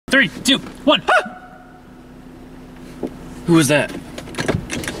3, 2, 1. Who was that?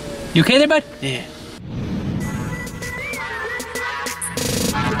 You okay there, bud? Yeah.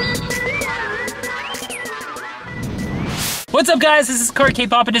 What's up, guys? This is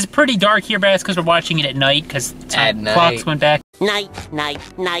CarKpop. It is pretty dark here, but that's because we're watching it at night because clocks went back. Night.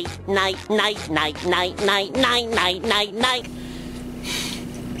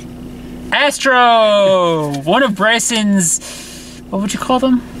 ASTRO! One of Bryson's, what would you call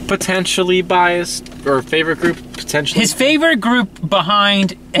them? Potentially biased, or favorite group, potentially. His favorite group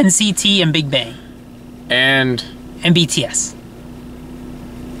behind NCT and Big Bang. And BTS.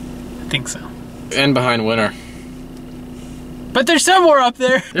 I think so. And behind Winner. But there's somewhere up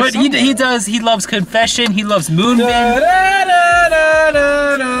there. But he loves Confession, he loves Moonbin.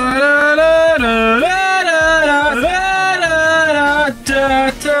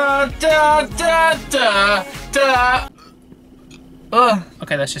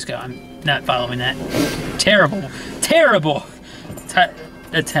 Okay, let's just go. I'm not following that. Terrible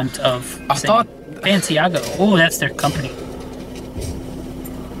attempt of I thought Santiago. Oh, that's their company.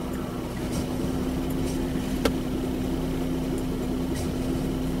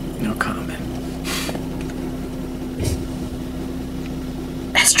 No comment.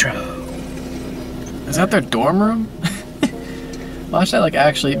 ASTRO. Is that their dorm room? Why should that like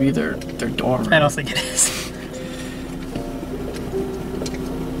actually be their dorm room? I don't think it is.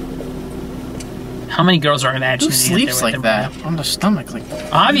 How many girls are imagining? Who sleeps like that on the stomach? Like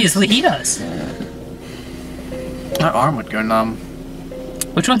obviously he does. My arm would go numb.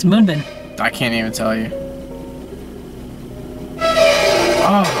 Which one's Moonbin? I can't even tell you.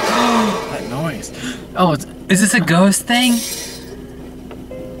 Oh, that noise. Oh, is this a ghost thing?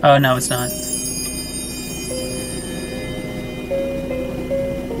 Oh no, it's not.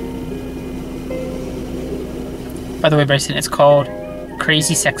 By the way, Bryson, it's called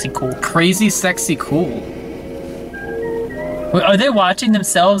Crazy Sexy Cool. Crazy Sexy Cool. Wait, are they watching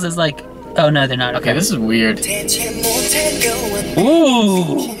themselves as like... Oh no, they're not. Okay, this is weird.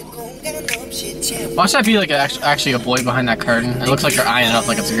 Ooh! Watch that be like actually a boy behind that curtain. It looks like they're eyeing it up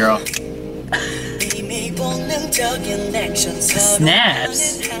like it's a girl.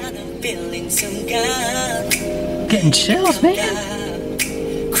 Snaps. Getting chills, man.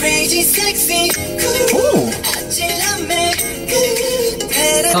 Crazy sexy cool. Ooh.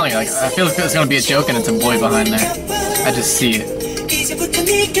 It's not like I feel like there's gonna be a joke and it's a boy behind there. I just see it.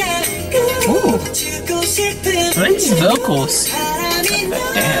 Ooh. Nice vocals. That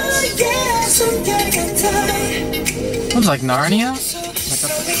dance. Looks like Narnia?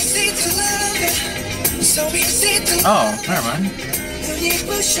 Oh, never mind.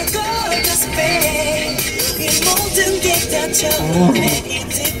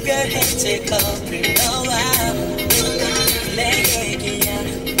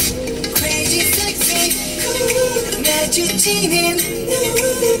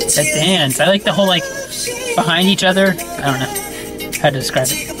 That dance. I like the whole like behind each other. I don't know how to describe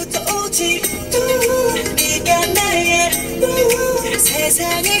it.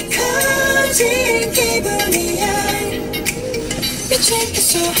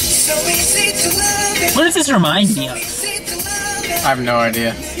 What does this remind me of? I have no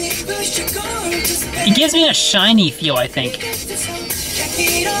idea. It gives me a shiny feel, I think.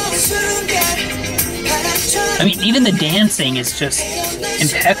 I mean, even the dancing is just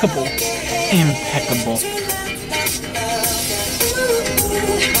impeccable. Impeccable.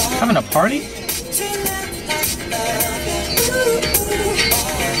 Having a party?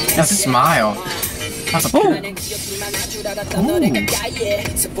 That's a smile. That's a Ooh.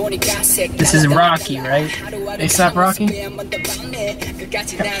 This is Rocky, right? ASAP Rocky?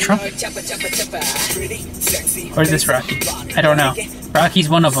 Trumpet. Or is this Rocky? I don't know. Rocky's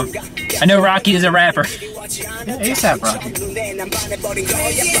one of them. I know Rocky is a rapper. Yeah, ASAP Rocky.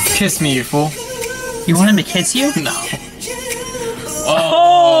 Kiss me, you fool. You want him to kiss you? No.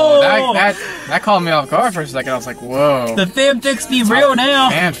 Oh, that caught me off guard for a second. I was like, whoa. The fanfics be real now.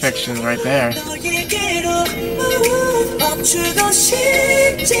 Fan fiction right there.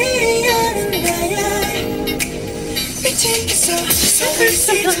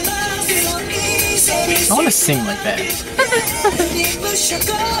 I want to sing like that.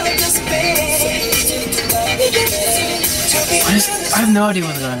 I have no idea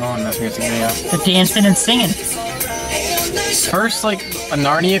what's going on in this music video. The dancing and singing. First, like, a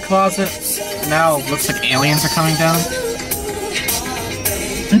Narnia closet. Now, it looks like aliens are coming down.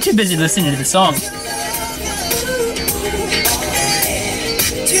 I'm too busy listening to the song.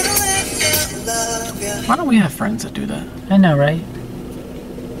 Why don't we have friends that do that? I know, right?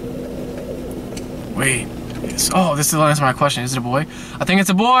 Wait. Oh, this is the answer to my question. Is it a boy? I think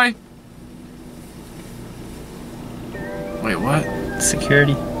it's a boy. Wait, what?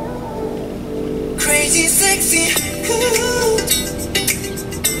 Security. Crazy sexy cool.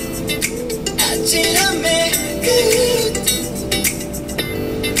 아찔함에 끝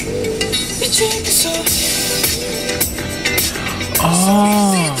미치겠어.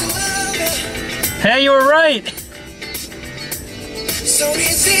 Oh. Hey, you were right. So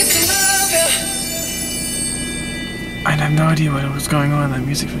easy to love you. I have no idea what was going on in that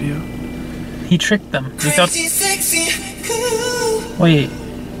music video. He tricked them. They thought. Crazy sexy cool. Wait.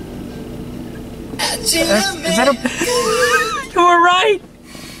 Is that a? You were right.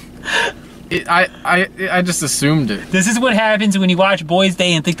 I just assumed it. This is what happens when you watch Boys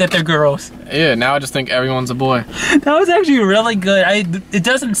Day and think that they're girls. Yeah, now I just think everyone's a boy. That was actually really good. It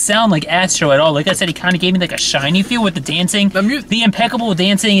doesn't sound like Astro at all. Like I said, he kind of gave me like a shiny feel with the dancing, the impeccable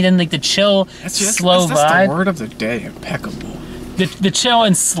dancing, and then like the chill, slow vibe. That's the word of the day, impeccable. The chill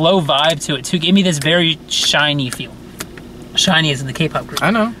and slow vibe to it too gave me this very shiny feel. Shiny is in the K-pop group.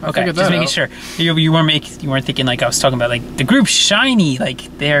 I know. Okay, just making sure you weren't thinking like I was talking about like the group Shiny,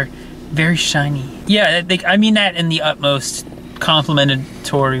 like they're very shiny. Yeah, I mean that in the utmost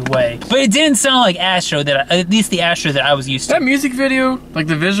complimentary way. But it didn't sound like Astro at least the Astro that I was used to. That music video, like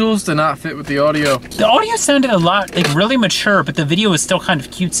the visuals did not fit with the audio. The audio sounded a lot like really mature, but the video was still kind of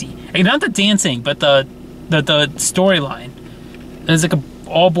cutesy. Like not the dancing, but the storyline. There's like a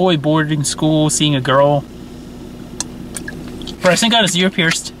all-boy boarding school seeing a girl. Bryson got his ear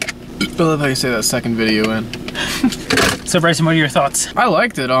pierced. I love how you say that second video in. So Bryson, what are your thoughts? I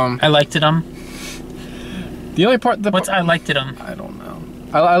liked it. I liked it. The only part. What's I liked it. I don't know.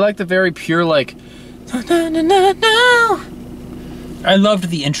 I like the very pure like. I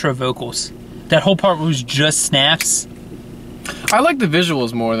loved the intro vocals. That whole part was just snaps. I like the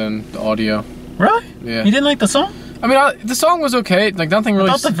visuals more than the audio. Really? Yeah. You didn't like the song? I mean, the song was okay. Like nothing really.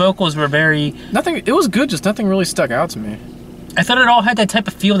 I thought the vocals were very. Nothing. It was good. Just nothing really stuck out to me. I thought it all had that type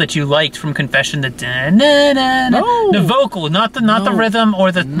of feel that you liked from Confession. The the vocal, not the rhythm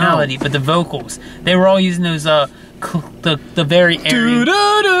or the melody, but the vocals. They were all using those the very airy.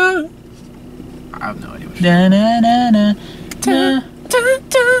 I have no idea.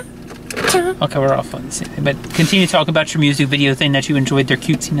 Okay, we're off on this. But continue to talk about your music video thing that you enjoyed their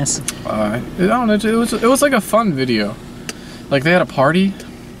cutesiness. I don't know. It was like a fun video. Like they had a party.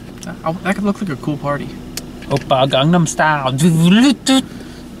 That could look like a cool party. Oppa Gangnam Style.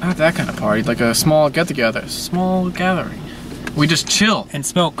 Not that kind of party, like a small get-together, small gathering. We just chill. And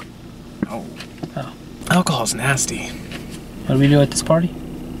smoke. Oh. Alcohol's nasty. What do we do at this party?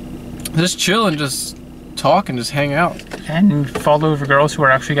 Just chill and just talk and just hang out. And fall over girls who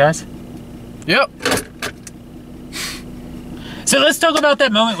are actually guys? Yep. So let's talk about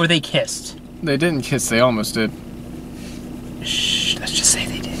that moment where they kissed. They didn't kiss, they almost did. Shh, let's just say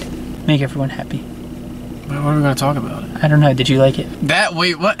they did. Make everyone happy. What are we going to talk about? I don't know. Did you like it?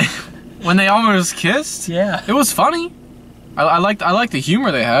 Wait, what? When they almost kissed? Yeah. It was funny. I like the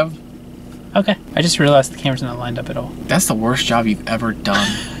humor they have. Okay. I just realized the camera's not lined up at all. That's the worst job you've ever done.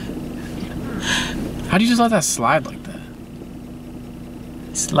 How do you just let that slide like that?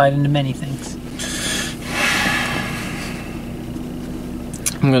 Slide into many things.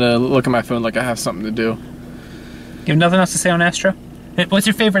 I'm going to look at my phone like I have something to do. You have nothing else to say on Astro? What's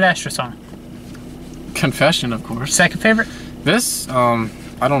your favorite Astro song? Confession, of course. Second favorite? This, I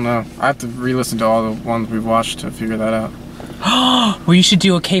don't know. I have to re-listen to all the ones we've watched to figure that out. Well, you should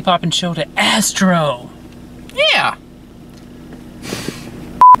do a Kpop and Chill to Astro. Yeah.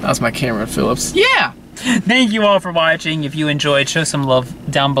 That's my Cameron Phillips. Yeah. Thank you all for watching. If you enjoyed, show some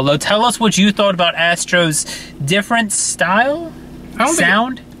love down below. Tell us what you thought about Astro's different style,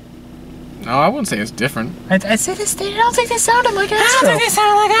 sound. No, I wouldn't say it's different. I say this. I don't think they sounded like Astro. I don't think they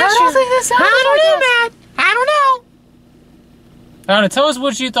sounded like Astro. I don't think they sounded like Astro. Matt. I don't know. I don't know. Tell us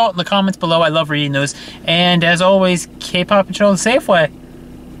what you thought in the comments below. I love reading those. And as always, Kpop and Chill the safe way.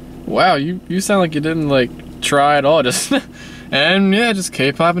 Wow, you sound like you didn't like try at all. Just and yeah, just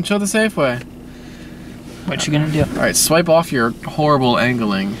Kpop and Chill the safe way. What you gonna do? All right, swipe off your horrible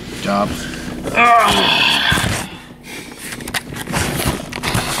angling job.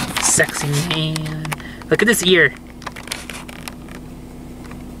 Sexy man. Look at this ear.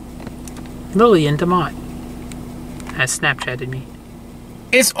 Lillian DeMott has Snapchatted me.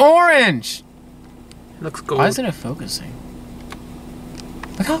 It's orange! It looks gold. Why isn't it focusing?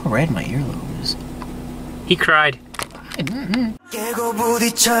 Look how red my earlobe is. He cried. 깨고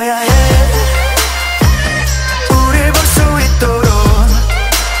부딪혀야 해 우릴 볼 수 있도록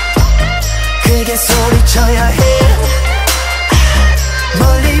크게 소리쳐야 해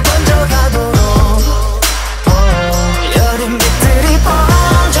멀리 번져가도